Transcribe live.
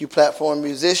You platform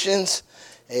musicians,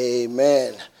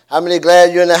 amen. How many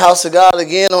glad you're in the house of God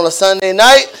again on a Sunday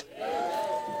night?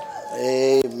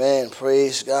 Amen.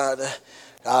 Praise God.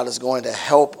 God is going to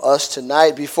help us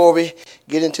tonight. Before we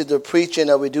get into the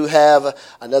preaching, we do have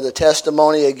another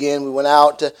testimony. Again, we went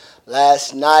out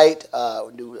last night,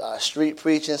 do street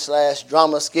preaching /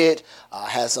 drama skit.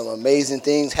 Had some amazing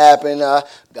things happen.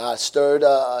 God stirred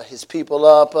his people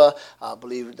up. I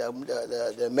believe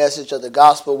the message of the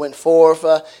gospel went forth.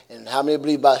 And how many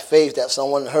believe by faith that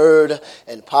someone heard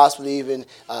and possibly even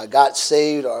got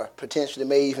saved or potentially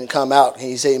may even come out? Can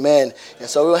you say amen? And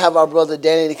so we'll have our brother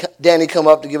Danny come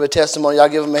up to give a testimony. Y'all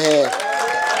give him a hand.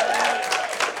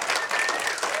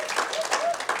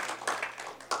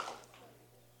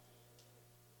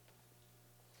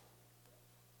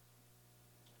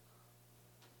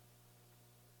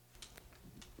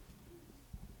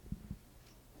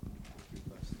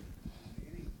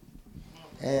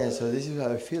 And so this is how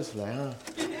it feels like, huh?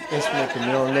 It's making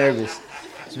me all nervous.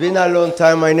 It's been a long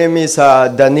time. My name is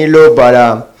Danilo,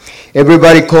 but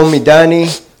everybody call me Danny.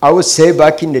 I would say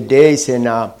back in the days,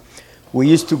 and we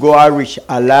used to go Irish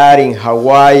a lot in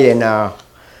Hawaii and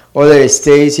other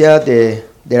states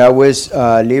that I was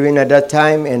living at that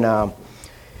time. And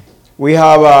we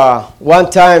have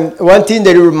one thing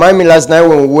that reminded me last night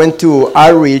when we went to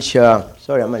Irish.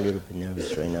 Sorry, I'm a little bit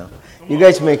nervous right now. You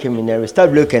guys making me nervous. Stop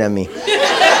looking at me.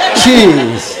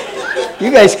 Jeez.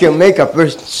 You guys can make a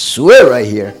person swear right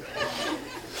here.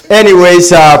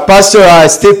 Anyways, Pastor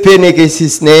Steve Pinnick is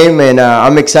his name, and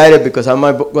I'm excited because I'm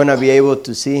going to be able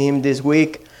to see him this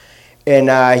week. And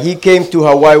he came to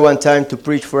Hawaii one time to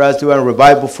preach for us, do a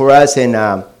revival for us,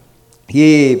 and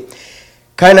he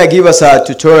kind of gave us a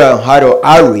tutorial on how to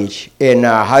outreach and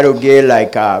how to get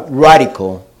like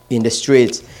radical in the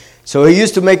streets. So he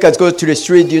used to make us go to the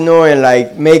street, and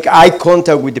like make eye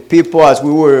contact with the people as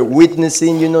we were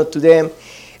witnessing, to them.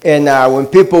 And when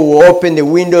people would open the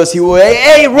windows, he would,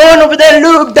 hey, run over there,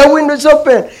 look, the window's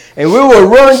open. And we would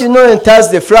run, and toss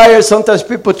the flyers. Sometimes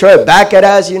people try to back at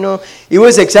us, It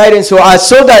was exciting. So I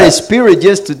saw that spirit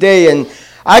just today, and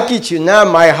I kid you not,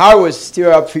 my heart was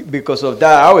stirred up because of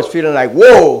that. I was feeling like,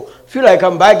 whoa, I feel like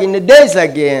I'm back in the days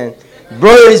again.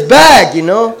 Brother is back,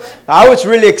 I was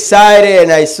really excited,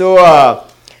 and I saw,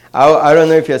 I don't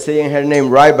know if you're saying her name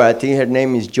right, but I think her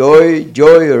name is Joy,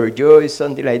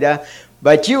 something like that.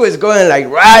 But she was going like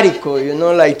radical,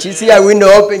 like she see a window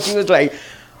open, she was like,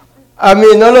 all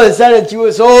of a sudden she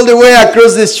was all the way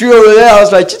across the street over there. I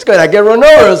was like, she's going to get run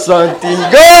over or something.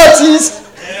 God,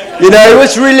 it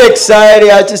was really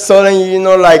exciting. I just told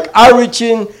them, like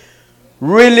outreaching,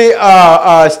 really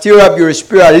stir up your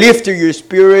spirit, lift your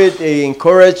spirit,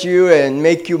 encourage you, and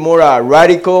make you more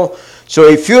radical. So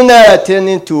if you're not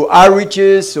attending to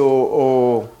outreaches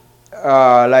or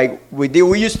like we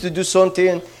used to do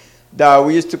something that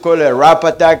we used to call a rap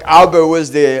attack. Albert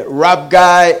was the rap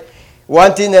guy.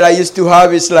 One thing that I used to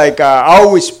have is like I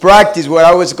always practice what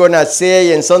I was going to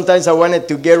say, and sometimes I wanted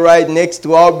to get right next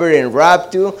to Albert and rap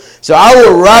too. So I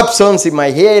would rap songs in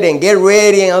my head and get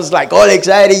ready, and I was like all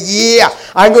excited, yeah,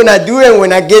 I'm going to do it. And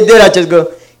when I get there, I just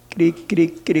go, crick,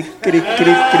 crick, crick, crick,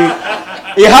 crick, crick.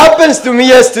 It happens to me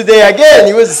yesterday again.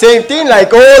 It was the same thing.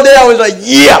 Like all day I was like,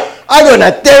 yeah, I'm going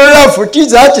to tear it up for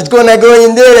Jesus. I'm just going to go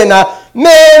in there and,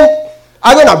 man,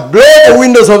 I'm going to blow the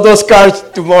windows of those cars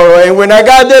tomorrow. And when I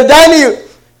got there, Danny,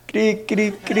 creak,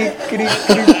 creak, creak, creak,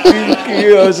 creak, creak, creak.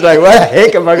 I was like, what the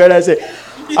heck am I going to say?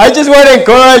 I just want to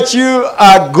encourage you,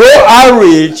 go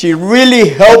outreach. It really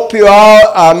help you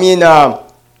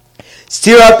out.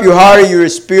 Stir up your heart, your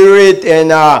spirit,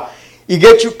 and it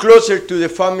gets you closer to the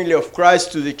family of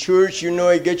Christ, to the church.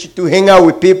 It gets you to hang out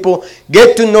with people,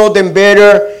 get to know them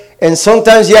better. And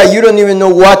sometimes, you don't even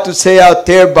know what to say out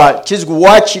there, but just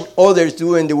watching others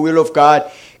doing the will of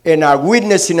God and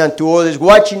witnessing unto others,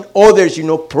 watching others,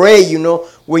 pray,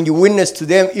 when you witness to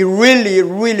them, it really,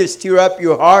 really stir up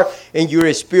your heart and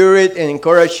your spirit and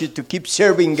encourage you to keep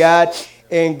serving God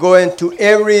and going to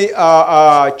every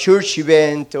church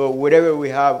event or whatever we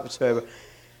have whatsoever.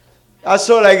 That's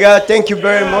all I got. Thank you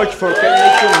very much for making me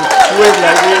sweat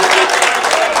like this.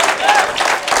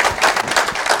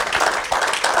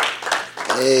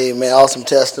 Amen. Awesome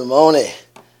testimony.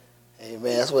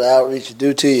 Amen. That's what outreach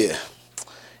do to you.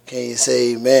 Can you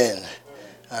say amen?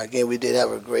 Again, we did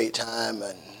have a great time,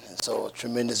 and so a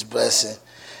tremendous blessing.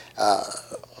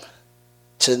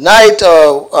 Tonight,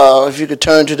 if you could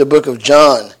turn to the book of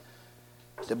John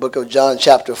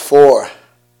chapter 4,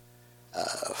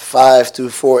 5 through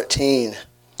 14.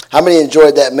 How many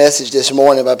enjoyed that message this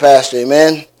morning by Pastor?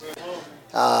 Amen.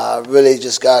 Really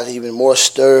just got even more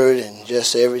stirred, and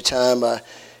just every time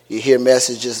you hear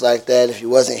messages like that. If you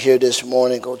wasn't here this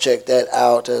morning, go check that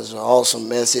out. It's an awesome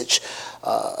message.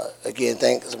 Again,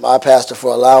 thanks my pastor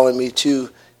for allowing me to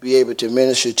be able to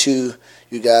minister to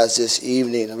you guys this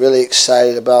evening. I'm really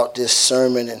excited about this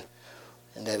sermon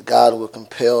and that God will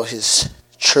compel his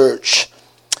church.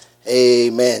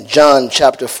 Amen. John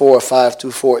chapter 4, 5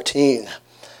 through 14.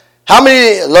 How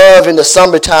many love in the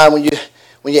summertime when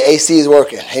your AC is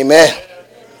working? Amen.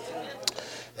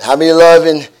 How many love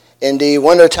in the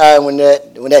wintertime when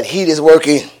that heat is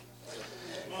working?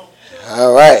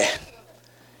 All right.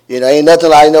 Ain't nothing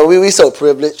like, we so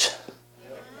privileged.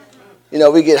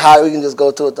 We get hot, we can just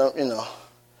go to it,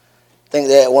 think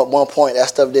that at one point that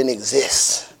stuff didn't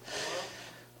exist.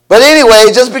 But anyway,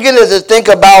 just beginning to think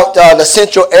about the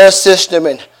central air system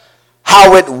and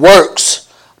how it works.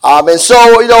 And so,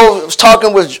 I was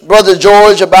talking with Brother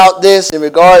George about this in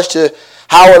regards to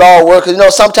how it all works.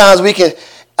 Sometimes we can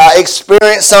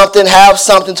experience something, have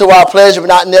something to our pleasure, but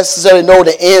not necessarily know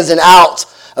the ins and outs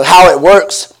of how it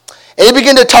works. And he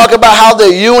began to talk about how the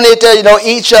unit,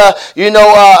 each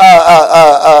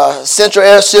central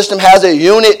air system has a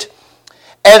unit.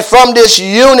 And from this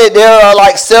unit, there are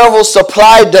like several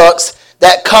supply ducts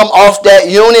that come off that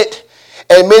unit.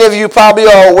 And many of you probably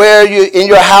are aware, in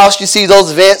your house, you see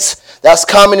those vents that's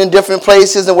coming in different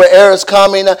places and where air is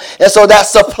coming. And so that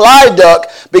supply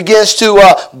duct begins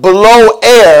to blow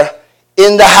air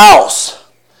in the house.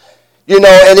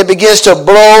 And it begins to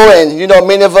blow. And,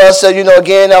 many of us,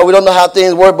 again, we don't know how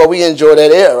things work, but we enjoy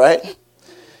that air, right?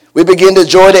 We begin to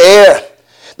enjoy the air.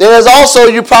 Then there's also,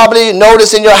 you probably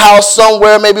notice in your house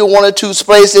somewhere, maybe one or two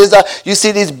places, you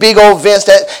see these big old vents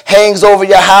that hangs over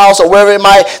your house or wherever it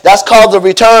might. That's called the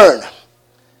return.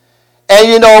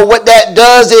 And what that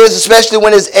does is, especially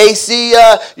when it's AC,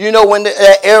 when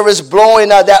the air is blowing,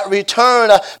 that return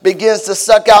begins to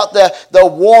suck out the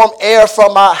warm air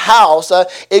from our house.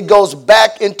 It goes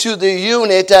back into the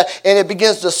unit and it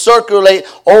begins to circulate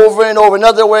over and over. In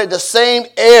other words, the same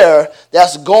air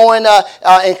that's going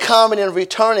and coming and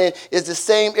returning is the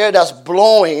same air that's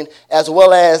blowing as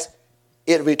well as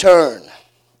it returned.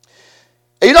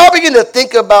 And I begin to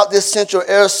think about this central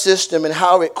air system and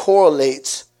how it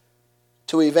correlates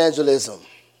to evangelism.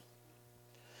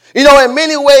 In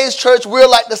many ways, church, we're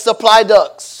like the supply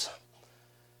ducts.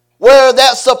 Where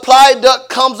that supply duct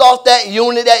comes off that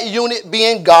unit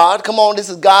being God. Come on, this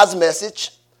is God's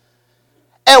message.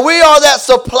 And we are that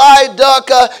supply duct,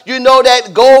 that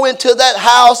go into that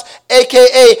house,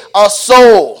 a.k.a. our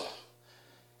soul.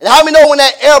 And how many know when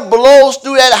that air blows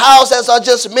through that house, as I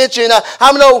just mentioned,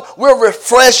 how many know we're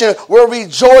refreshing, we're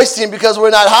rejoicing because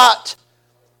we're not hot?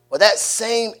 Well, that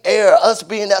same air, us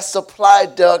being that supply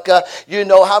duct, how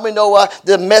many know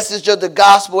the message of the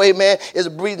gospel, amen, is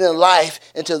breathing life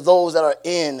into those that are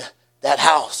in that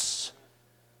house.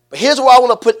 But here's what I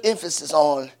want to put emphasis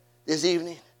on this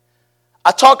evening.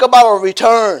 I talk about a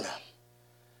return.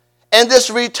 And this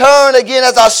return, again,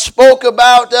 as I spoke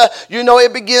about,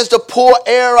 it begins to pour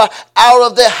air out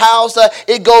of the house.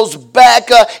 It goes back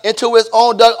into its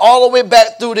own duct, all the way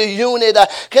back through the unit.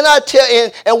 Can I tell you,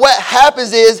 and what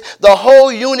happens is the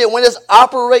whole unit, when it's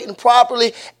operating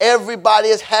properly, everybody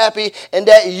is happy. And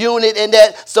that unit and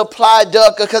that supply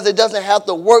duct, because it doesn't have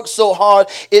to work so hard,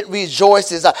 it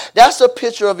rejoices. That's a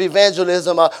picture of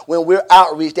evangelism when we're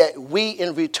outreach, that we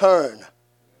in return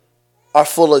are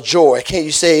full of joy. Can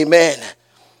you say amen?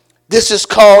 This is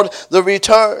called the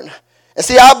return. And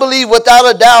see, I believe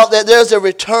without a doubt that there's a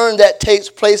return that takes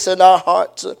place in our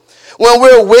hearts. When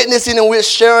we're witnessing and we're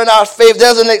sharing our faith,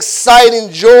 there's an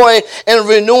exciting joy and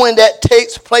renewing that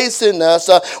takes place in us.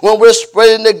 When we're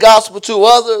spreading the gospel to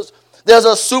others, there's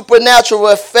a supernatural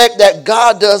effect that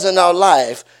God does in our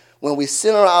life when we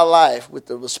center our life with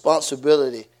the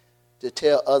responsibility to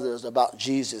tell others about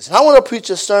Jesus. And I want to preach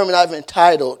a sermon I've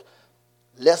entitled,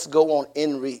 Let's Go on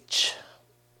In Reach.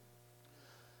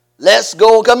 Let's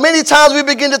go. Because many times we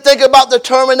begin to think about the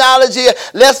terminology,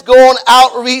 let's go on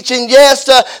outreach. And yes,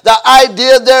 the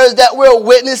idea there is that we're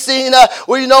witnessing,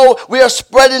 we are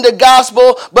spreading the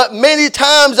gospel. But many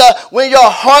times when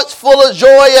your heart's full of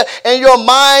joy and your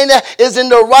mind is in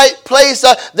the right place,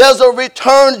 there's a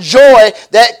return joy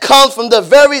that comes from the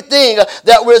very thing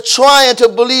that we're trying to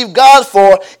believe God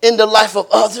for in the life of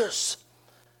others.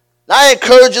 I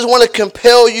encourage, just want to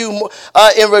compel you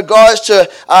in regards to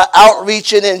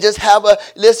outreaching and just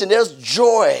listen, there's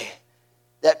joy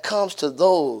that comes to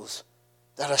those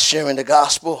that are sharing the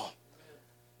gospel.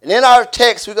 And in our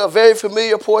text, we've got a very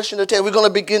familiar portion of the text. We're going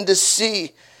to begin to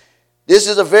see, this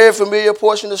is a very familiar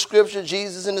portion of Scripture,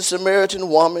 Jesus and the Samaritan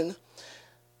woman. I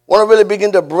want to really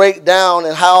begin to break down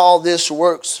and how all this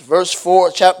works. Verse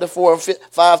 4, chapter 4,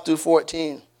 5 through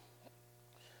 14.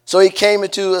 So he came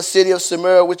into a city of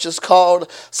Samaria, which is called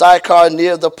Sychar,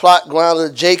 near the plot ground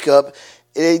of Jacob,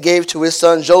 and he gave to his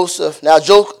son Joseph. Now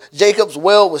Jacob's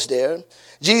well was there.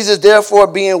 Jesus, therefore,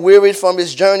 being wearied from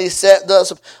his journey, sat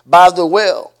thus by the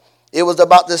well. It was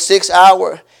about the 6th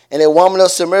hour, and a woman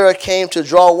of Samaria came to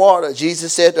draw water.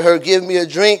 Jesus said to her, "Give me a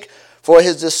drink," for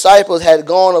his disciples had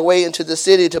gone away into the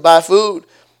city to buy food.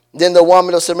 Then the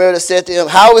woman of Samaria said to him,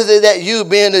 "How is it that you,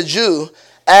 being a Jew,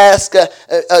 ask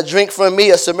a drink from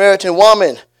me, a Samaritan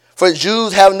woman? For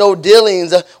Jews have no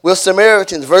dealings with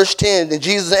Samaritans." Verse 10, then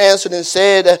Jesus answered and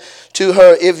said to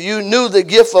her, "If you knew the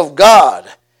gift of God,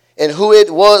 and who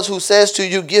it was who says to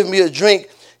you, 'Give me a drink,'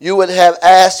 you would have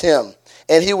asked him,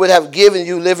 and he would have given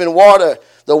you living water."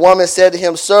 The woman said to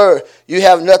him, "Sir, you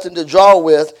have nothing to draw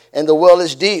with, and the well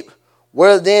is deep.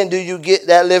 Where then do you get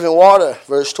that living water?"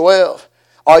 Verse 12,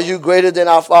 "Are you greater than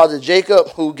our father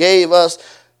Jacob, who gave us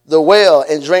the well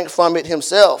and drank from it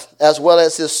himself, as well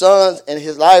as his sons and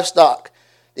his livestock?"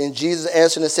 Then Jesus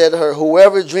answered and said to her,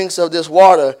 "Whoever drinks of this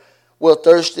water will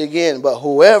thirst again, but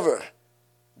whoever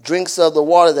drinks of the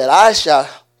water that I shall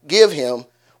give him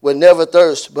will never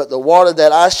thirst, but the water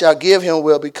that I shall give him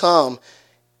will become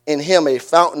in him a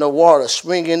fountain of water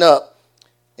springing up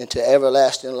into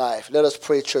everlasting life." Let us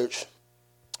pray, church.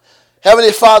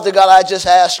 Heavenly Father, God, I just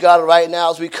ask, God, right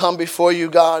now as we come before you,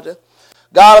 God,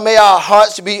 God, may our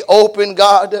hearts be open,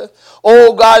 God.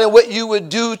 Oh, God, and what you would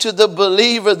do to the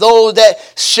believer, those that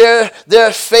share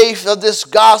their faith of this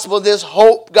gospel, this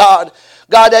hope, God.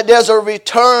 God, that there's a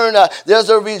return, there's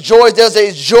a rejoice, there's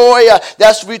a joy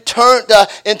that's returned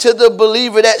into the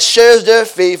believer that shares their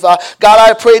faith. God,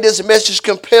 I pray this message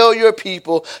compel your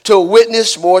people to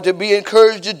witness more, to be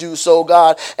encouraged to do so,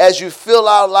 God, as you fill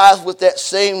our lives with that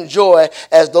same joy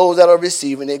as those that are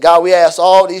receiving it. God, we ask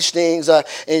all these things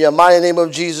in your mighty name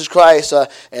of Jesus Christ,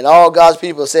 and all God's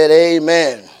people said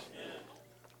amen.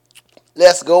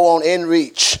 Let's go on in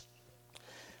reach.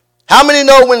 How many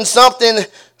know when something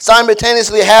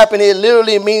simultaneously happen, it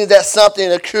literally means that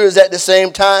something occurs at the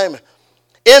same time?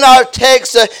 In our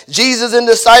text, Jesus and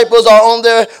disciples are on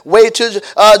their way to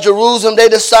Jerusalem. They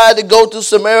decide to go through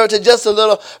Samaria. Just a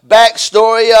little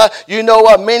backstory.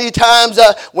 Many times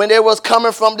when they was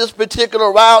coming from this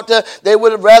particular route, they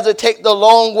would rather take the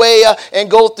long way and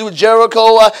go through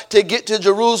Jericho to get to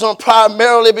Jerusalem,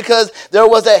 primarily because there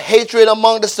was a hatred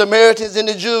among the Samaritans and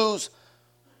the Jews,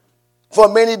 for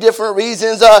many different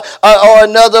reasons or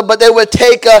another, but they would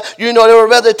take, they would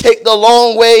rather take the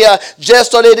long way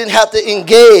just so they didn't have to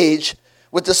engage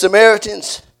with the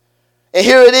Samaritans. And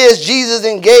here it is, Jesus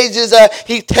engages,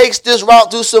 he takes this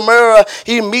route through Samaria.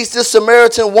 He meets this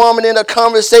Samaritan woman in a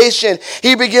conversation.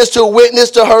 He begins to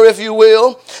witness to her, if you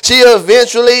will. She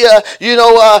eventually,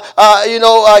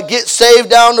 gets saved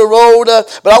down the road.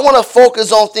 But I want to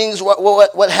focus on things,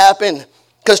 what happened.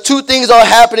 Because two things are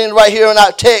happening right here in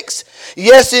our text.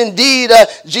 Yes, indeed,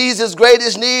 Jesus'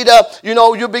 greatest need,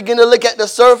 you begin to look at the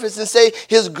surface and say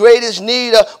his greatest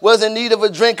need was in need of a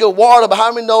drink of water. But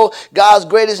how many know God's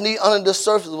greatest need under the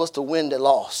surface was to win the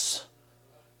lost?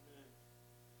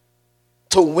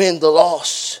 To win the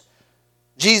lost.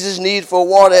 Jesus' need for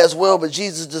water as well, but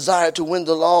Jesus desired to win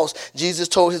the lost. Jesus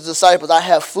told his disciples, "I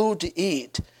have food to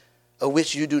eat of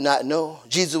which you do not know."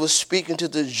 Jesus was speaking to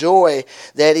the joy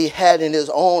that he had in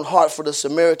his own heart for the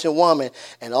Samaritan woman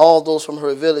and all those from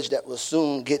her village that will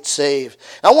soon get saved.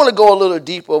 I want to go a little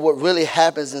deeper what really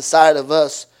happens inside of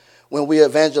us when we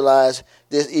evangelize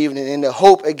this evening, in the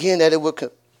hope, again, that it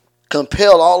would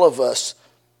compel all of us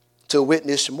to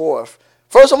witness more.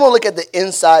 First, I want to look at the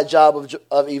inside job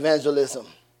of evangelism.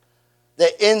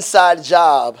 The inside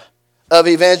job of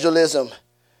evangelism.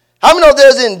 How many know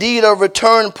there's indeed a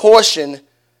return portion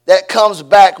that comes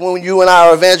back when you and I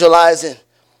are evangelizing?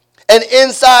 An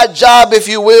inside job, if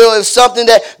you will, is something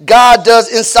that God does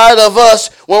inside of us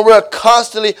when we're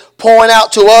constantly pouring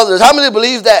out to others. How many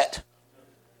believe that?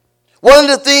 One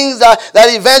of the things that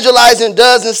evangelizing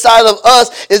does inside of us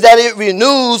is that it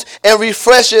renews and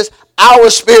refreshes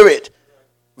our spirit.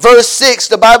 Verse 6,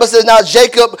 the Bible says, "Now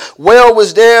Jacob well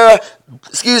was there,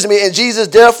 and Jesus,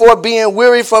 therefore, being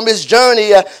weary from his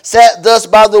journey, sat thus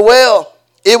by the well.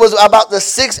 It was about the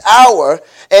 6th hour,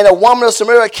 and a woman of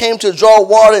Samaria came to draw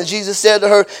water, and Jesus said to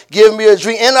her, 'Give me a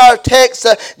drink.'" In our text,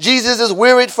 Jesus is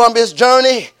wearied from his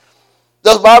journey.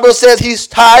 The Bible says he's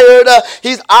tired.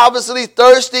 He's obviously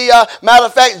thirsty. Matter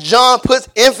of fact, John puts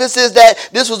emphasis that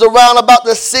this was around about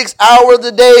the 6th hour of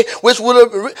the day, which would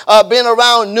have been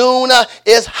around noon.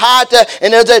 It's hot,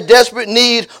 and there's a desperate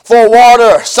need for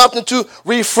water, something to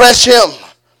refresh him.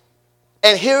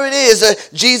 And here it is.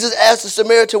 Jesus asked the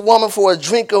Samaritan woman for a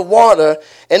drink of water,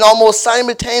 and almost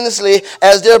simultaneously,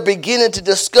 as they're beginning to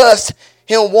discuss,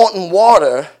 him wanting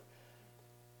water,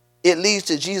 it leads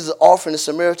to Jesus offering the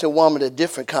Samaritan woman a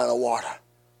different kind of water.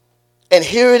 And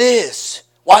here it is.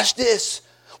 Watch this.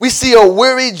 We see a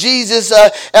weary Jesus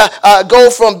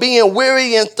go from being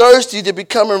weary and thirsty to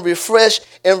becoming refreshed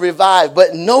and revived.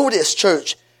 But notice,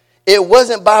 church, it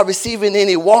wasn't by receiving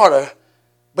any water,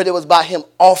 but it was by him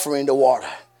offering the water.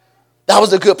 That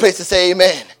was a good place to say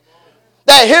amen.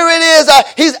 That here it is,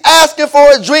 he's asking for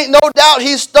a drink. No doubt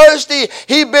he's thirsty.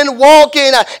 He's been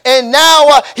walking, and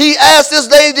now he asked this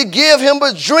lady to give him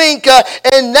a drink.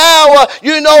 And now,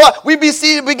 we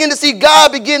begin to see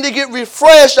God begin to get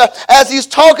refreshed as he's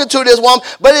talking to this woman.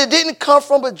 But it didn't come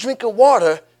from a drink of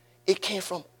water. It came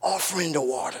from offering the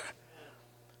water.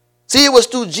 See, it was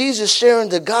through Jesus sharing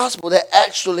the gospel that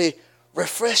actually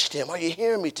refreshed him. Are you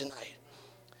hearing me tonight?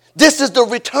 This is the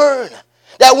return.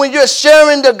 That when you're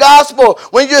sharing the gospel,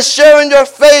 when you're sharing your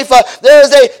faith, there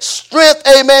is a strength,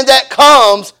 amen, that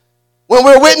comes when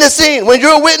we're witnessing, when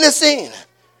you're witnessing.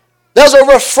 There's a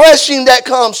refreshing that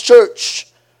comes, church.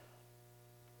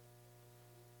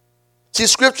 See,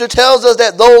 Scripture tells us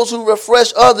that those who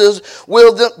refresh others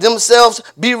will themselves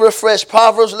be refreshed.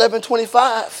 Proverbs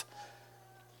 11:25.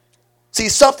 See,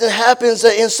 something happens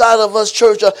inside of us,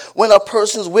 church, when a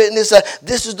person's witness.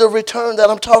 This is the return that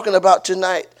I'm talking about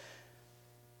tonight.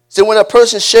 So when a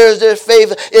person shares their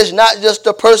faith, it's not just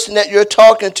the person that you're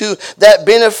talking to that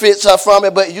benefits from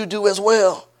it, but you do as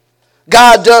well.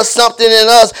 God does something in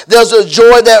us. There's a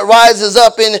joy that rises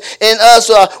up in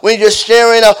us when you're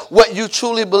sharing what you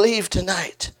truly believe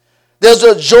tonight. There's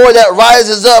a joy that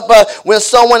rises up when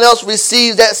someone else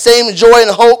receives that same joy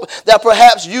and hope that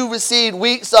perhaps you received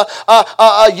weeks,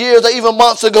 years, or even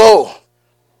months ago.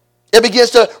 It begins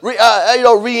to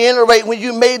reiterate when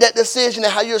you made that decision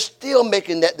and how you're still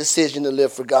making that decision to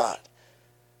live for God.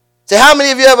 So how many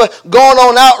of you ever gone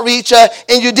on outreach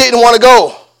and you didn't want to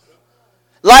go?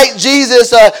 Like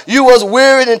Jesus, you was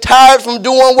wearied and tired from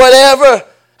doing whatever.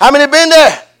 How many been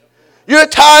there? You're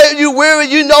tired, you're weary,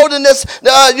 you know the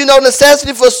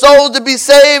necessity for souls to be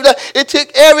saved. It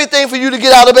took everything for you to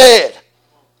get out of bed.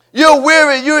 You're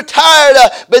weary, you're tired,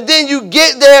 but then you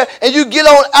get there and you get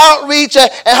on outreach, and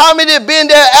how many have been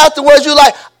there afterwards? You're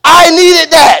like, I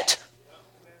needed that.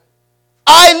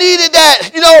 I needed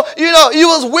that. You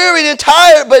was wearied and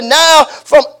tired, but now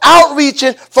from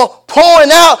outreaching, from pouring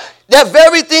out that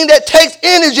very thing that takes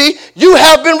energy, you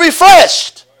have been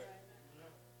refreshed.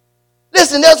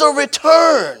 Listen, there's a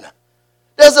return.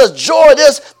 There's a joy.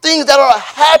 There's things that are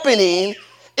happening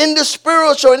in the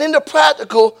spiritual and in the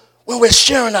practical when we're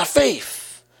sharing our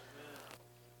faith.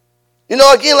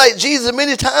 Again, like Jesus,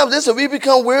 many times, listen, we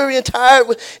become weary and tired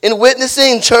in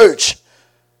witnessing, church.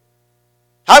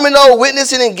 How many know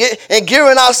witnessing and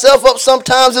gearing ourselves up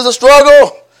sometimes is a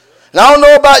struggle? And I don't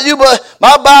know about you, but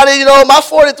my body, my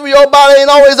 43-year-old body ain't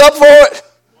always up for it.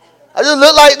 I just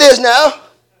look like this now.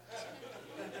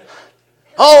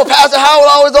 Oh, Pastor Howard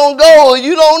always on goal.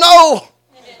 You don't know.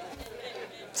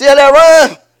 See how that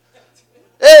rhyme?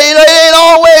 Hey, it ain't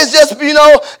always just,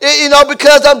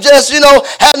 because I'm just,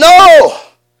 no.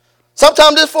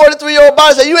 Sometimes this 43-year-old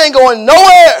body say, you ain't going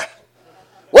nowhere.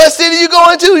 What city you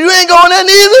going to? You ain't going there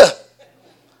neither.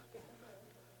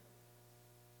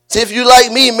 See, if you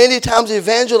like me, many times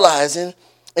evangelizing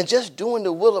and just doing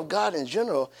the will of God in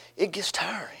general, it gets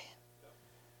tiring.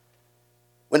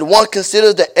 When one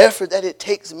considers the effort that it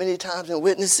takes many times in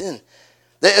witnessing,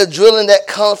 the adrenaline that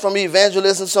comes from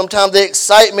evangelism, sometimes the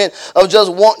excitement of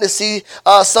just wanting to see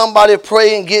somebody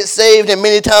pray and get saved, and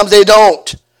many times they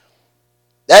don't.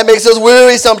 That makes us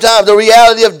weary sometimes. The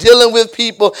reality of dealing with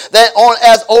people that aren't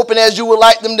as open as you would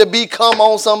like them to be. Come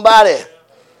on, somebody.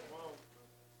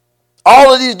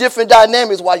 All of these different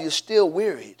dynamics while you're still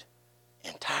wearied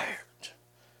and tired.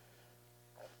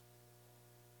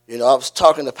 I was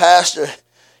talking to Pastor,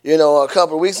 a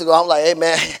couple of weeks ago. I'm like, hey,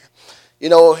 man,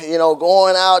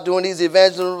 going out, doing these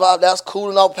evangelism, that's cool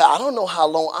and all. I don't know how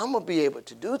long I'm going to be able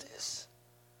to do this.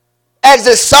 As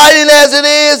exciting as it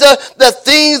is, the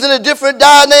things and the different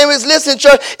dynamics, listen,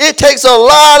 church, it takes a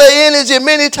lot of energy.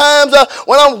 Many times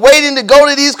when I'm waiting to go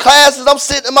to these classes, I'm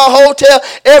sitting in my hotel,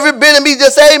 every bit of me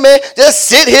just say, hey, man, just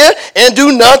sit here and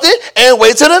do nothing and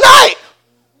wait till the night.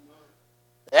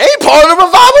 It ain't part of the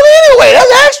revival anyway.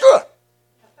 That's extra.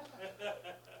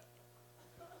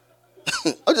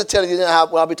 I'm just telling you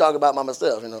what I'll be talking about by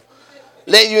myself,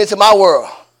 letting you into my world.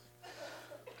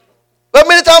 But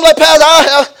many times, like Pastor,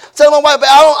 I tell my wife,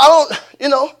 I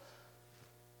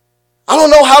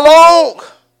don't know how long.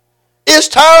 It's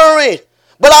tiring.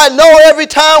 But I know every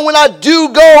time when I do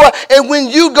go, and when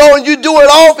you go and you do it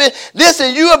often,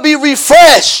 listen, you will be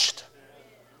refreshed.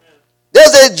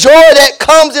 There's a joy that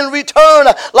comes in return,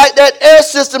 like that air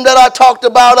system that I talked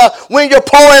about when you're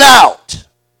pouring out.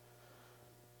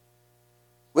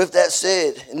 With that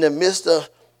said, in the midst of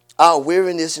our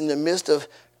weariness, in the midst of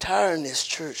tiredness,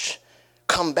 church,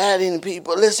 combating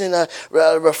people, listen,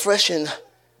 refreshing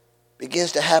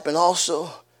begins to happen also.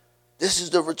 This is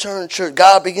the return, church.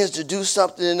 God begins to do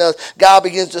something in us. God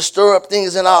begins to stir up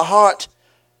things in our heart.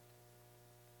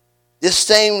 This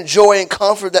same joy and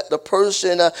comfort that the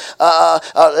person that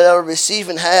are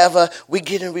receiving have, we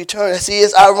get in return. See,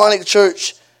 it's ironic,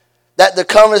 church, that the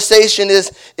conversation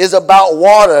is about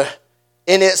water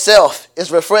in itself.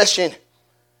 It's refreshing.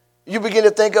 You begin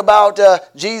to think about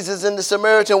Jesus and the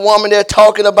Samaritan woman. They're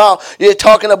talking about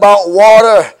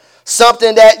water,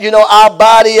 something that our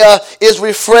body is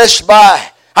refreshed by.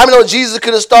 How many know Jesus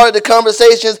could have started the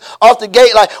conversations off the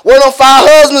gate like, "Where them 5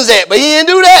 husbands at?" But he didn't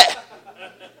do that.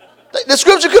 The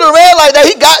scripture could have read like that.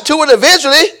 He got to it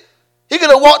eventually. He could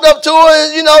have walked up to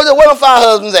her and, "Where them 5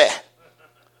 husbands at?"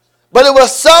 But it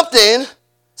was something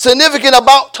significant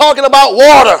about talking about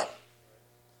water.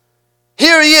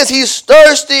 Here he is. He's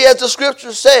thirsty, as the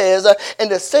scripture says. And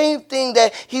the same thing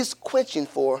that he's quenching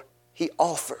for, he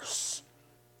offers.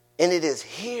 And it is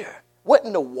here. It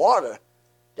wasn't the water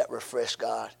that refreshed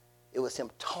God. It was him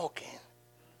talking.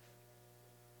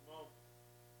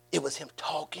 It was him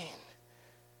talking.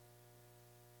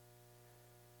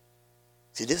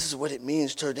 See, this is what it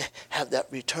means to have that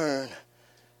return.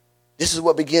 This is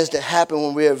what begins to happen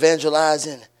when we're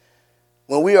evangelizing,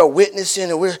 when we are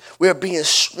witnessing, and we're being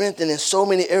strengthened in so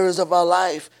many areas of our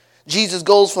life. Jesus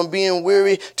goes from being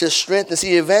weary to strength. And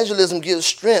see, evangelism gives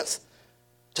strength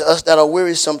to us that are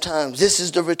weary sometimes. This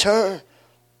is the return.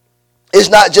 It's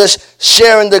not just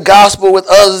sharing the gospel with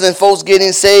others and folks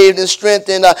getting saved and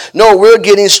strengthened. No, we're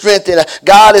getting strengthened.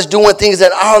 God is doing things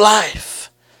in our life.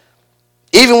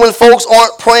 Even when folks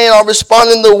aren't praying or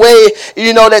responding the way,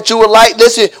 that you would like,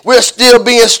 listen, we're still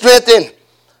being strengthened.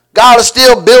 God is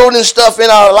still building stuff in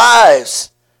our lives.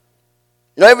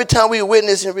 Every time we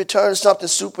witness and return, something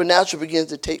supernatural begins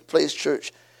to take place,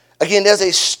 church. Again, there's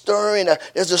a stirring,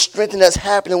 there's a strengthening that's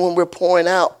happening when we're pouring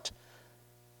out.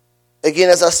 Again,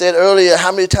 as I said earlier,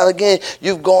 how many times, again,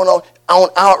 you've gone on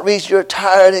outreach, you're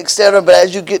tired, etc. But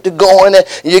as you get to going and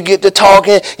you get to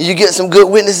talking, and you get some good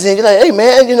witnesses, and you're like, "Hey,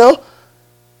 man,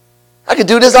 I could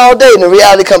do this all day." And the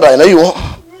reality comes back, "No, you won't."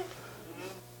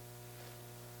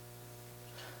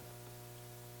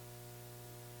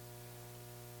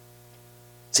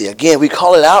 See, again, we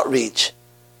call it outreach.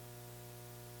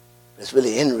 But it's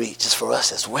really in reach. It's for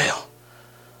us as well.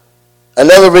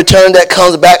 Another return that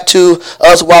comes back to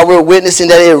us while we're witnessing,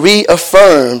 that it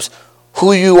reaffirms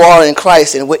who you are in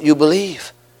Christ and what you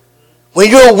believe. When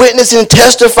you're witnessing,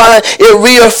 testifying, it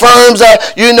reaffirms,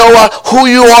 who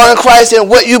you are in Christ and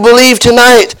what you believe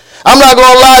tonight. I'm not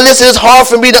going to lie, listen, it's hard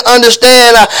for me to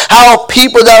understand how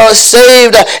people that are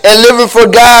saved and living for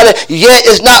God, yet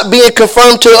it's not being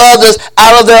confirmed to others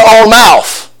out of their own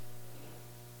mouth.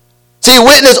 See,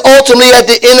 witness ultimately at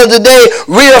the end of the day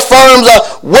reaffirms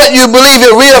what you believe.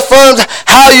 It reaffirms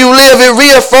how you live. It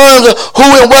reaffirms who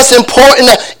and what's important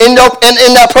in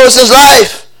that person's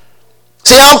life.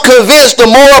 See, I'm convinced the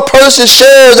more a person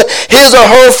shares his or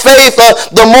her faith,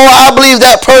 the more I believe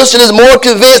that person is more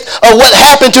convinced of what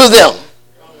happened to them.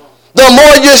 The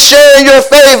more you're sharing your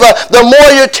faith, the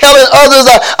more you're telling others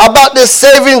about this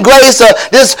saving grace,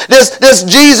 this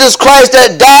Jesus Christ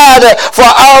that died for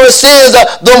our sins,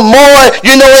 the more,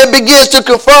 it begins to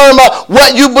confirm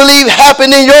what you believe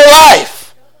happened in your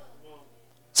life.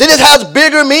 See, this has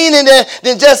bigger meaning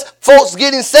than just folks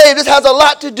getting saved. This has a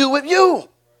lot to do with you.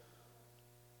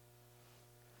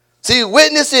 See,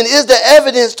 witnessing is the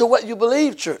evidence to what you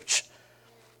believe, church.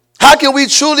 How can we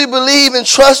truly believe and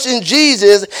trust in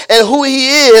Jesus and who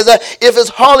he is if it's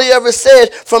hardly ever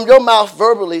said from your mouth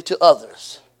verbally to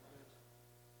others?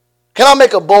 Can I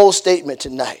make a bold statement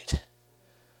tonight?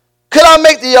 Could I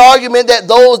make the argument that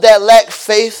those that lack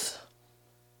faith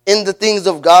in the things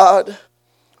of God,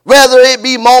 whether it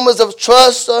be moments of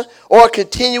trust or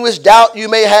continuous doubt you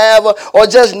may have, or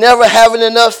just never having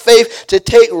enough faith to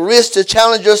take risks to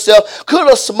challenge yourself,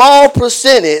 could a small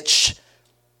percentage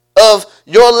of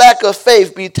your lack of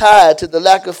faith be tied to the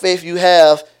lack of faith you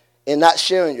have in not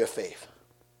sharing your faith?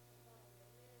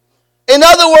 In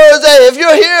other words, if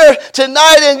you're here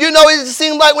tonight and it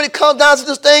seems like when it comes down to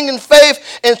this thing in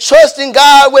faith and trusting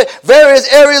God with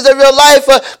various areas of your life,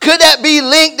 could that be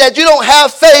linked that you don't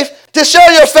have faith to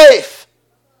share your faith?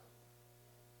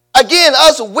 Again,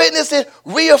 us witnessing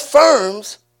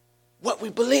reaffirms what we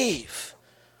believe,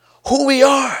 who we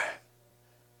are.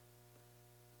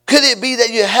 Could it be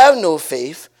that you have no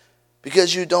faith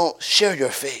because you don't share your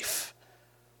faith?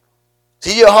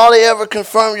 See, you hardly ever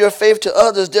confirm your faith to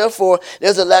others. Therefore,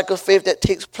 there's a lack of faith that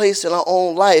takes place in our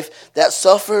own life that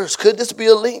suffers. Could this be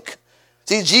a link?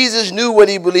 See, Jesus knew what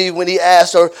he believed when he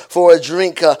asked her for a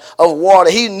drink of water.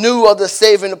 He knew of the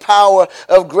saving power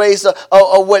of grace, of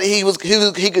what he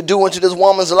could do into this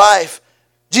woman's life.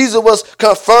 Jesus was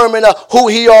confirming who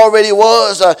he already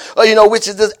was, which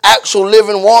is this actual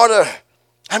living water.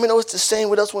 I mean, it's the same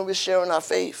with us when we're sharing our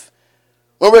faith.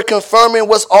 When we're confirming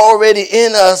what's already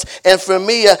in us. And for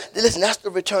me, listen, that's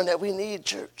the return that we need,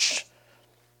 church.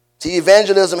 See,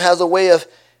 evangelism has a way of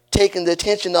taking the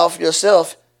attention off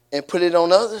yourself and put it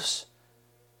on others.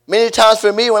 Many times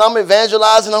for me, when I'm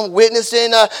evangelizing, I'm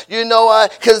witnessing,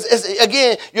 because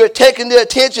again, you're taking the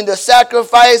attention, the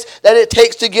sacrifice that it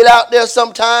takes to get out there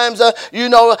sometimes,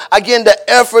 again, the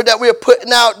effort that we're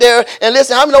putting out there. And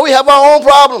listen, how many know we have our own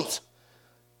problems?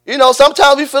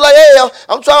 Sometimes we feel like, hey,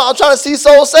 I'm trying to see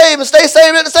souls saved and stay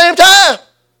saved at the same time.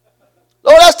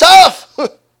 Lord, that's tough.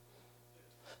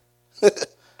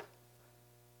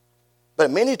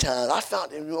 But many times I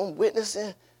found that I'm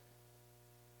witnessing,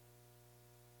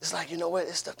 it's like, you know what,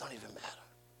 this stuff don't even matter.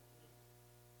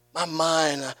 My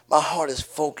mind, my heart is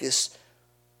focused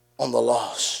on the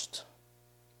lost.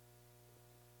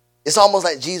 It's almost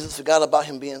like Jesus forgot about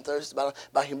him being thirsty,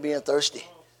 about him being thirsty.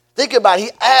 Think about it.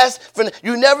 He asked for,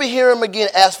 you never hear him again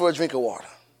ask for a drink of water.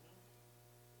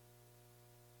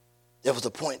 There was a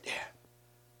point there.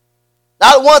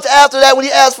 Not once after that, when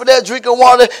he asked for that drink of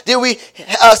water, did we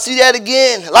see that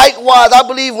again. Likewise, I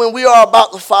believe when we are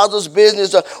about the Father's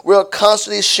business, we're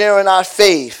constantly sharing our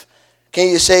faith. Can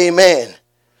you say amen?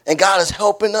 And God is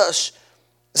helping us.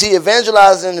 See,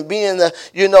 evangelizing and being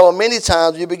many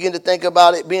times you begin to think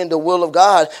about it being the will of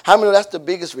God. How many know that's the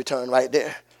biggest return right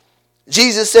there?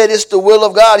 Jesus said it's the will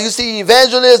of God. You see,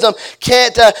 evangelism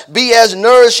can't be as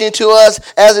nourishing to us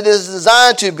as it is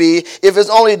designed to be if it's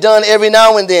only done every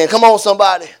now and then. Come on,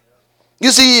 somebody.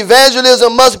 You see,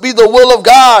 evangelism must be the will of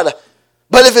God.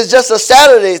 But if it's just a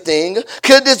Saturday thing,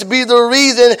 could this be the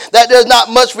reason that there's not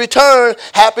much return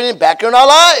happening back in our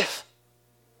life?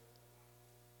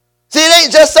 See, it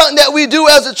ain't just something that we do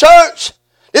as a church.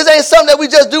 This ain't something that we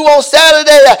just do on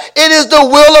Saturday. It is the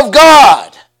will of God.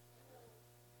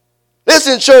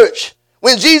 Listen, church,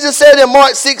 when Jesus said in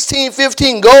Mark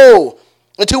 16:15, go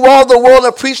into all the world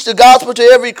and preach the gospel to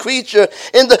every creature,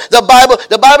 in the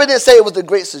Bible didn't say it was a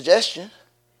great suggestion.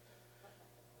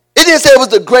 It didn't say it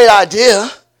was a great idea.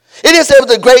 It didn't say it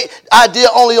was a great idea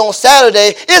only on Saturday.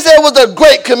 It said it was a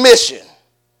great commission.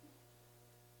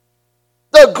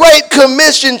 The Great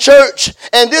Commission, church.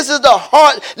 And this is the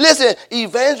heart. Listen,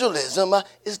 evangelism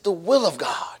is the will of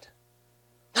God.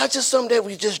 Not just something that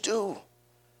we just do.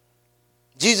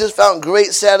 Jesus found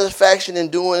great satisfaction in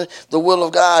doing the will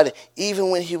of God,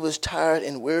 even when he was tired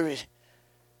and wearied.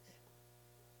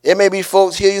 There may be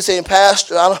folks here, you saying,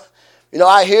 Pastor,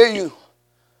 I hear you.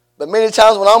 But many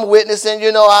times when I'm witnessing,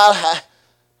 I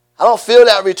don't feel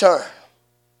that return.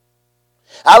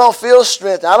 I don't feel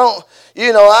strength. I don't,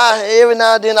 every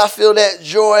now and then I feel that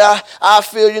joy. I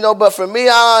feel, but for me,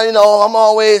 I'm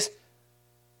always,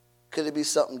 could it be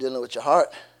something dealing with your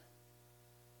heart?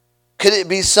 Could it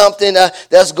be something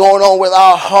that's going on with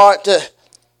our heart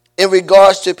in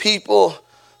regards to people?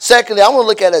 Secondly, I want to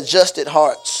look at adjusted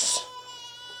hearts.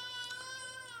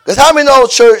 Because how many know,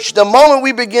 church, the moment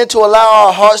we begin to allow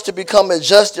our hearts to become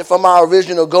adjusted from our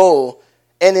original goal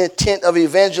and intent of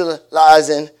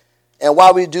evangelizing and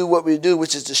why we do what we do,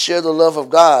 which is to share the love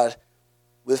of God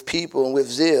with people and with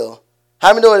zeal,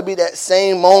 how many know it'll be that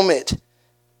same moment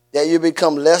that you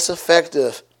become less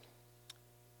effective?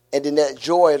 And then that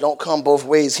joy don't come both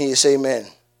ways. Can you say amen?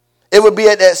 It would be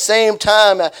at that same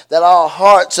time that our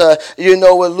hearts,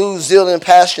 would lose zeal and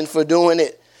passion for doing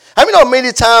it. I mean,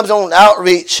 many times on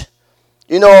outreach,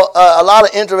 a lot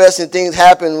of interesting things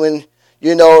happen when,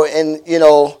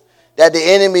 that the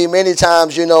enemy many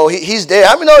times, he's there.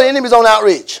 I mean, the enemy's on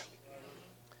outreach.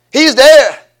 He's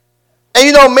there.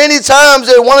 And many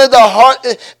times one of the heart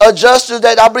adjusters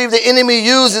that I believe the enemy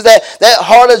uses, that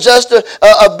heart adjuster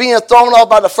of being thrown off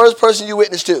by the first person you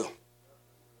witness to.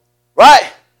 Right?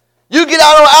 You get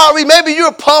out on outreach, maybe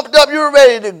you're pumped up, you're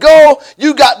ready to go,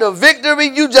 you got the victory,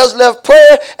 you just left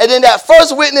prayer, and then that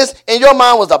first witness in your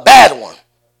mind was a bad one.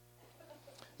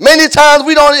 Many times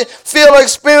we don't feel or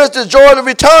experience the joy of the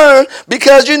return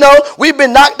because, we've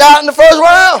been knocked out in the first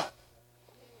round.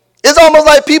 It's almost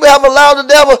like people have allowed the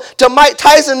devil to Mike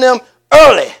Tyson them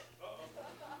early.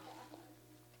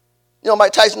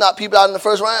 Mike Tyson knocked people out in the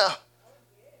first round.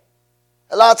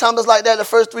 A lot of times it's like that. The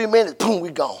first 3 minutes, boom,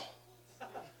 we gone.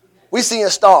 We seeing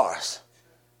stars.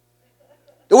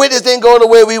 The witness didn't go the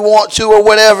way we want to or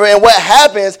whatever. And what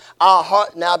happens, our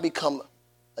heart now become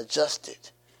adjusted.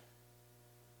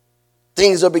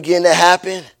 Things are beginning to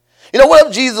happen. You know, what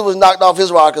if Jesus was knocked off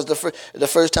his rockers the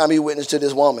first time he witnessed to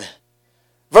this woman?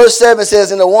 Verse 7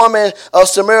 says, and the woman of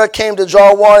Samaria came to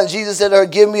draw water, and Jesus said to her,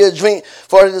 give me a drink,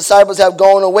 for the disciples have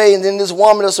gone away. And then this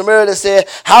woman of Samaria said,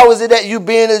 how is it that you,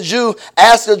 being a Jew,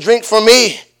 ask a drink from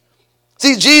me?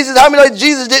 See, Jesus, how many know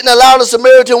Jesus didn't allow the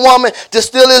Samaritan woman to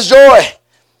steal his joy?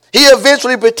 He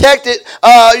eventually protected,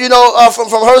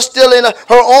 from her stealing her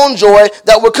own joy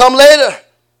that would come later.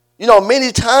 You know,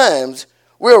 many times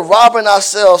we're robbing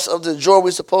ourselves of the joy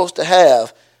we're supposed to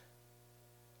have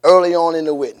early on in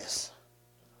the witness,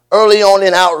 early on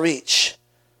in outreach.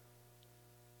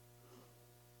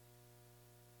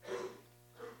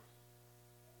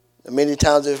 And many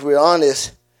times, if we're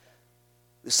honest,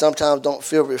 we sometimes don't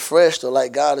feel refreshed or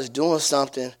like God is doing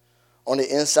something on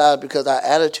the inside because our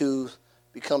attitudes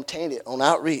become tainted on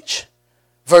outreach.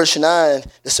 Verse 9,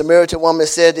 the Samaritan woman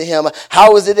said to him,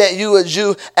 how is it that you, a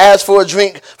Jew, ask for a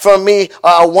drink from me,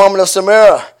 a woman of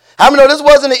Samaria? How many know this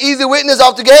wasn't an easy witness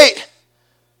off the gate?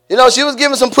 You know, she was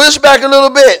giving some pushback a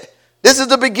little bit. This is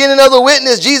the beginning of the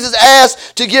witness. Jesus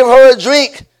asked to give her a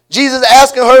drink. Jesus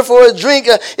asking her for a drink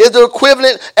is the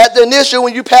equivalent at the initial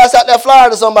when you pass out that flyer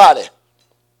to somebody.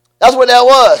 That's what that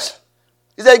was.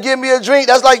 He said, give me a drink.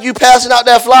 That's like you passing out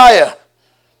that flyer.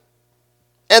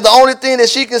 And the only thing that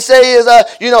she can say is,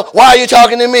 why are you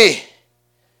talking to me?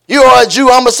 You are a Jew,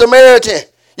 I'm a Samaritan.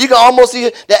 You can almost see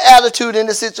the attitude in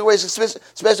this situation,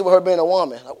 especially with her being a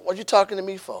woman. Like, what are you talking to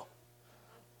me for?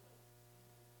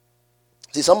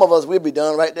 See, some of us, we'll be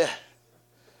done right there.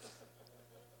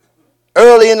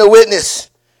 Early in the witness.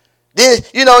 Then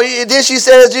she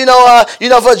says,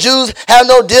 for Jews have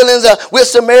no dealings with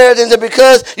Samaritans. And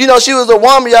because, she was a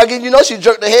woman, she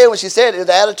jerked her head when she said it. There's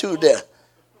the attitude there.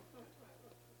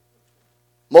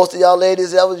 Most of y'all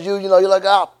ladies, that was you, you're like,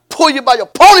 I'll pull you by your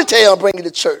ponytail and bring you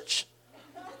to church.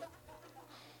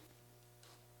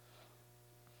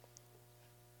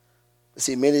 But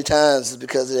see, many times it's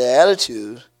because of their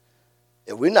attitude.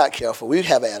 If we're not careful, we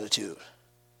have an attitude.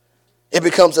 It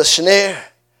becomes a snare.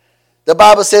 The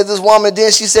Bible says this woman,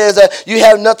 then she says, you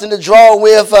have nothing to draw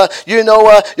with,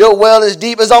 your well is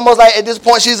deep. It's almost like at this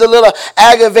point she's a little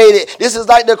aggravated. This is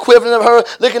like the equivalent of her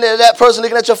looking at that person,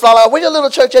 looking at your flower, like, where your little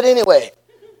church at anyway?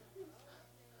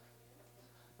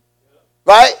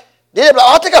 Right? They're like,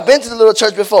 I think I've been to the little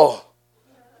church before.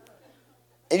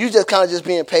 And you just kind of just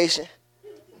being patient.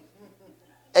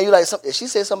 And you're like, she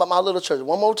said something about my little church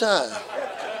one more time.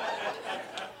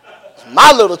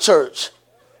 My little church.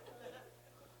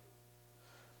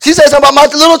 She said something about my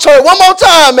little church one more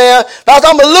time, man. Because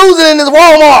I'm going to lose it in this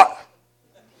Walmart.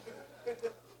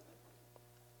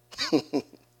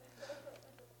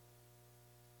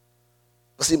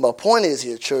 But see, my point is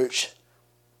here, church.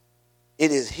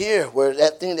 It is here where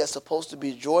that thing that's supposed to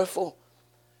be joyful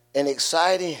and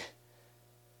exciting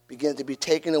begins to be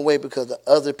taken away because of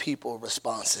other people's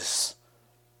responses.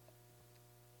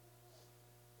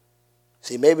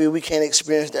 See, maybe we can't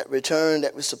experience that return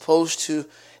that we're supposed to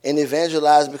and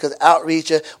evangelize because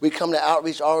outreach, we come to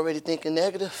outreach already thinking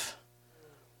negative.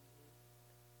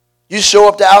 You show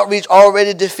up to outreach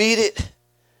already defeated.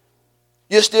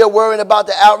 You're still worrying about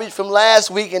the outreach from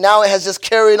last week and now it has just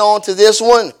carried on to this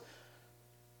one.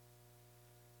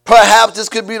 Perhaps this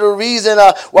could be the reason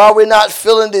why we're not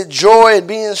feeling the joy and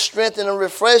being strengthened and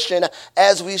refreshing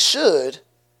as we should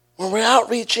when we're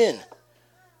outreaching.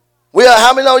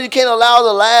 How many know you can't allow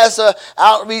the last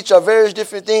outreach or various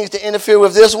different things to interfere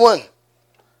with this one?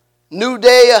 New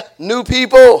day, new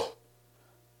people.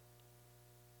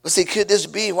 But see, could this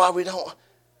be why we don't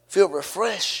feel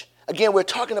refreshed? Again, we're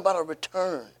talking about a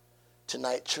return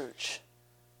tonight, church.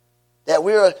 That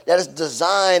is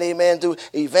designed, amen, through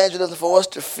evangelism for us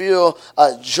to feel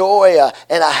a joy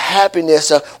and a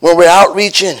happiness when we're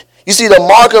outreaching. You see, the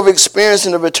mark of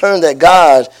experiencing the return that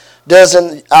God does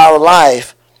in our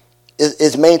life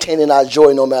is maintaining our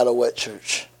joy no matter what,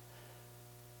 church.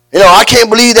 I can't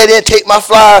believe they didn't take my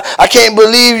flyer. I can't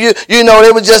believe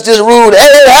they were just this rude. Hey,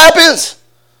 it happens.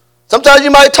 Sometimes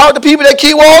you might talk to people that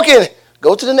keep walking.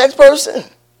 Go to the next person.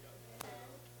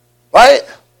 Right?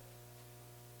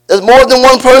 There's more than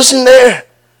one person there.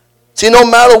 See, no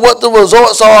matter what the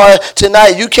results are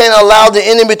tonight, you can't allow the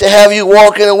enemy to have you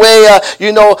walking away,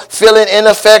 feeling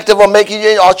ineffective or making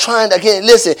you, or trying to, again,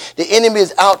 listen, the enemy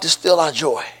is out to steal our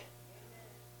joy.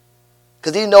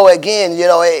 Because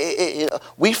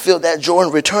we feel that joy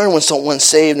in return when someone's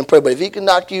saved and pray. But if he can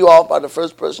knock you off by the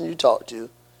first person you talk to,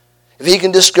 if he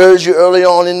can discourage you early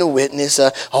on in the witness,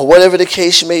 or whatever the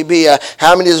case may be,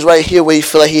 how many is right here where you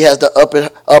feel like he has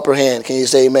the upper hand? Can you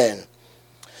say amen?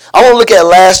 I want to look at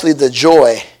lastly the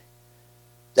joy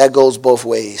that goes both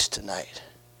ways tonight.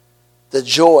 The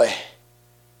joy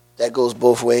that goes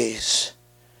both ways.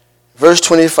 Verse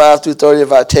 25 through 30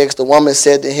 of our text, the woman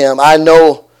said to him, I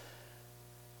know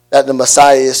that the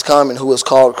Messiah is coming, who is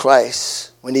called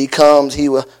Christ. When he comes, he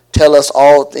will tell us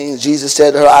all things. Jesus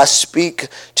said to her, I speak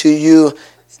to you,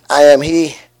 I am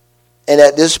he. And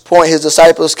at this point, his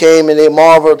disciples came and they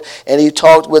marveled, and he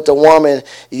talked with the woman,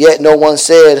 yet no one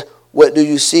said, what do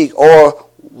you seek? Or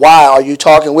why are you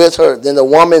talking with her? Then the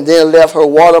woman then left her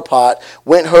water pot,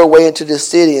 went her way into the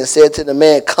city, and said to the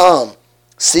man, come,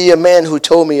 see a man who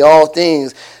told me all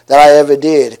things that I ever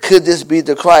did. Could this be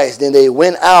the Christ? Then they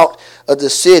went out of the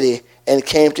city and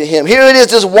came to him. Here it is,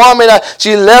 this woman,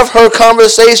 she left her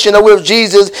conversation with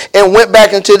Jesus and went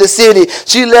back into the city.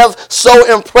 She left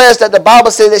so impressed that the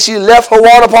Bible says that she left her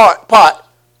water pot.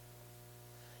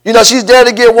 You know, she's there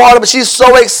to get water, but she's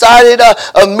so excited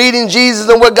of meeting Jesus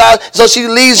and what God. So she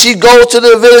leaves, she goes to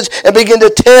the village and begins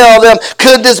to tell them,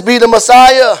 could this be the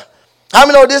Messiah? How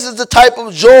many know this is the type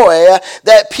of joy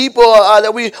that people,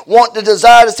 that we want to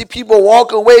desire to see people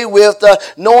walk away with,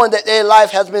 knowing that their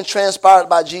life has been transpired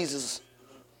by Jesus.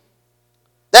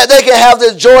 That they can have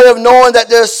the joy of knowing that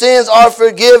their sins are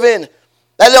forgiven.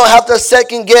 That they don't have to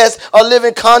second guess or live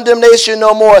in condemnation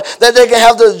no more. That they can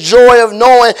have the joy of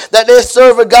knowing that they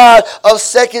serve a God of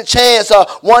second chance,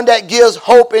 one that gives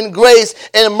hope and grace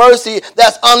and mercy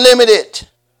that's unlimited.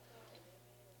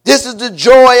 This is the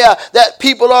joy that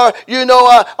people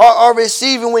are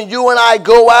receiving when you and I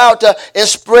go out and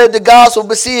spread the gospel.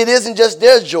 But see, it isn't just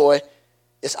their joy,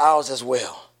 it's ours as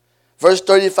well. Verse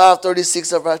 35,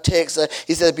 36 of our text,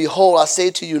 he says, behold, I say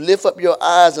to you, lift up your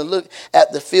eyes and look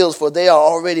at the fields, for they are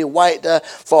already white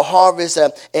for harvest,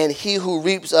 and he who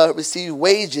reaps receives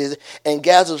wages and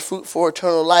gathers fruit for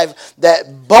eternal life,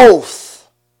 that both,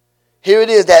 here it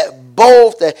is, that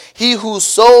both, that he who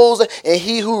sows and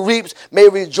he who reaps may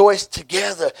rejoice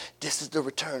together. This is the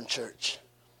return, church.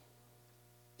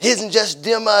 It isn't just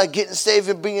them getting saved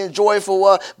and being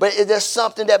joyful, but there's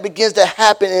something that begins to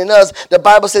happen in us. The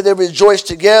Bible says they rejoice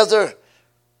together.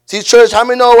 See, church, how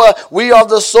many know we are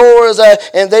the sowers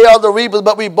and they are the reapers,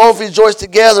 but we both rejoice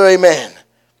together, amen.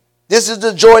 This is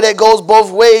the joy that goes both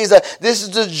ways. This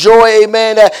is the joy,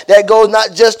 amen, that goes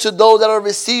not just to those that are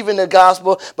receiving the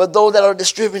gospel, but those that are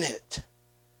distributing it.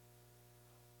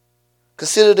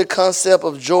 Consider the concept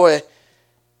of joy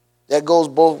that goes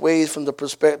both ways from the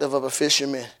perspective of a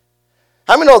fisherman.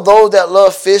 How many of those that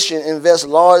love fishing invest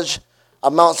large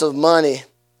amounts of money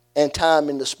and time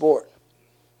in the sport?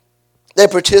 They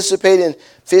participate in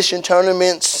fishing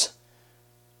tournaments.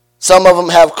 Some of them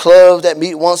have clubs that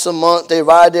meet once a month. They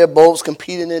ride their boats,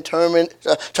 competing in tournaments.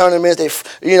 They,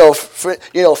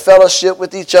 fellowship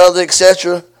with each other,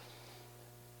 etc.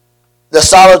 The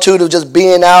solitude of just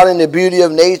being out in the beauty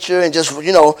of nature and just,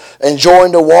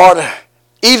 enjoying the water.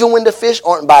 Even when the fish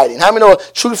aren't biting. How many know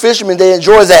true fishermen, they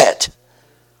enjoy that?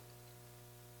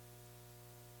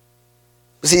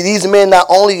 But see, these men not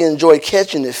only enjoy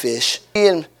catching the fish. Me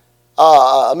and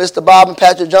Mr. Bob and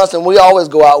Patrick Johnson, we always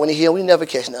go out when they're here. We never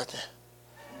catch nothing.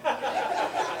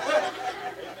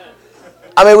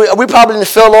 I mean, we probably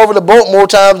fell over the boat more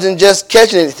times than just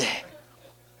catching anything.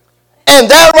 And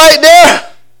that right there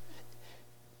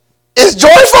is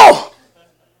joyful.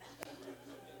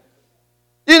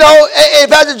 Hey,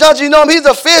 Patrick Johnson, him, he's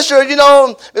a fisher,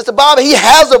 Mr. Bobby, he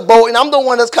has a boat, and I'm the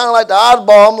one that's kind of like the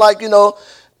oddball. I'm like, or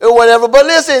whatever. But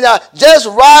listen, just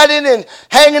riding and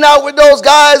hanging out with those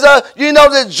guys,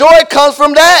 the joy comes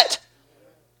from that.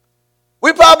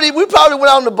 We probably went out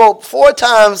on the boat 4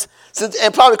 times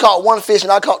and probably caught one fish,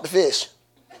 and I caught the fish.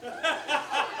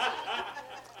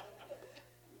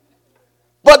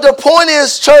 But the point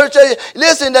is, church,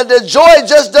 listen, that the joy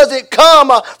just doesn't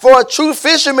come for a true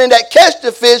fisherman that catch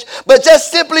the fish, but just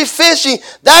simply fishing.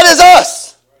 That is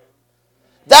us.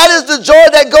 That is the joy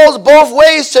that goes both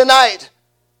ways tonight.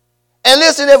 And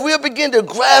listen, if we begin to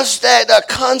grasp that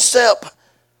concept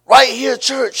right here,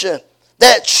 church,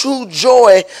 that true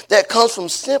joy that comes from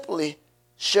simply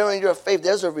sharing your faith,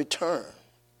 there's a return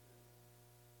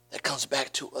that comes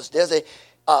back to us. There's a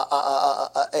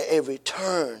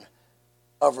return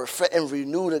of refresh and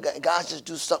renew. God just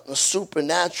do something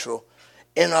supernatural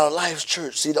in our lives,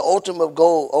 church. See, the ultimate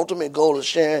goal of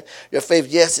sharing your faith,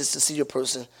 yes, is to see a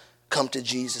person come to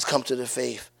Jesus, come to the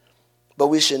faith. But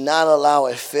we should not allow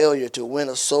a failure to win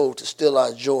a soul to steal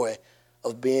our joy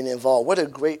of being involved. What a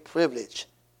great privilege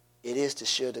it is to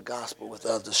share the gospel with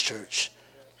others, church.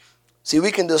 See,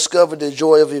 we can discover the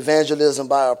joy of evangelism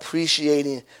by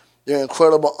appreciating the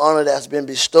incredible honor that's been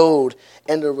bestowed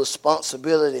and the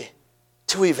responsibility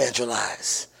to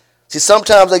evangelize. See,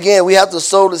 sometimes, again, we have to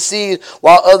sow the seed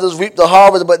while others reap the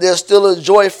harvest, but there's still a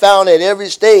joy found at every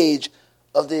stage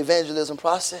of the evangelism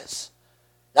process.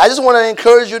 Now, I just want to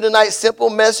encourage you tonight, simple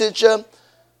message.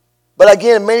 But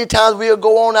again, many times we'll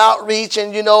go on outreach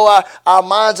and, our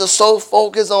minds are so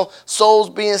focused on souls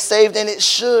being saved, and it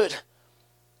should.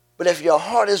 But if your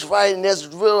heart is right and there's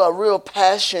a real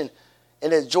passion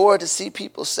and a joy to see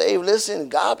people saved, listen,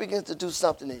 God begins to do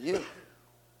something in you.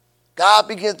 God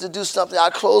begins to do something. I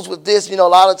close with this. A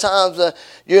lot of times,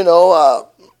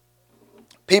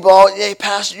 people, hey,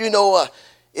 Pastor,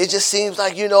 it just seems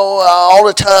like, all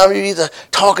the time you're either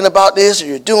talking about this or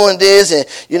you're doing this and,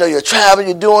 you're traveling,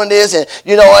 you're doing this. And,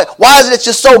 why is it that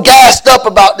you're so gassed up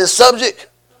about this subject?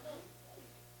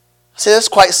 I said, it's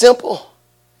quite simple.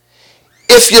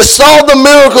 If you saw the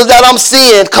miracles that I'm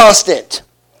seeing constant,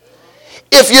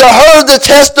 if you heard the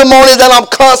testimony that I'm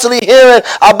constantly hearing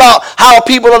about how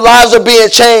people's lives are being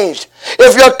changed,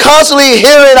 if you're constantly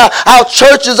hearing how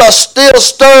churches are still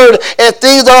stirred and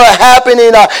things are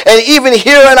happening, and even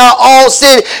here in our own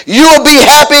city, you'll be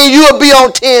happy and you'll be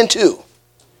on 10 too.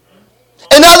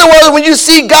 In other words, when you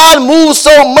see God move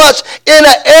so much in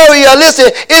an area, listen,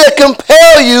 it'll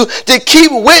compel you to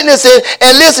keep witnessing.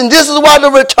 And listen, this is why the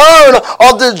return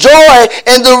of the joy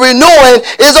and the renewing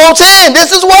is on 10.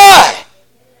 This is why.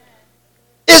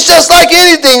 It's just like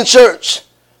anything, church.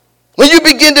 When you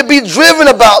begin to be driven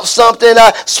about something,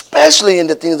 especially in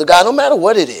the things of God, no matter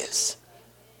what it is.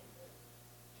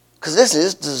 Because listen,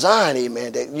 it's designed,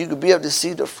 amen, that you could be able to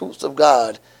see the fruits of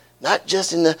God, not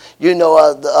just in the,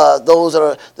 those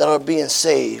that are being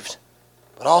saved,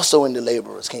 but also in the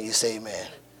laborers. Can you say amen?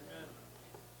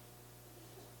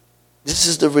 This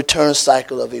is the return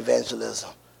cycle of evangelism.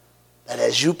 That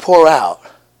as you pour out,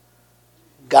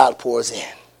 God pours in.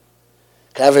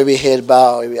 Can I have every head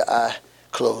bowed, every eye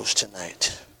closed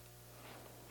tonight?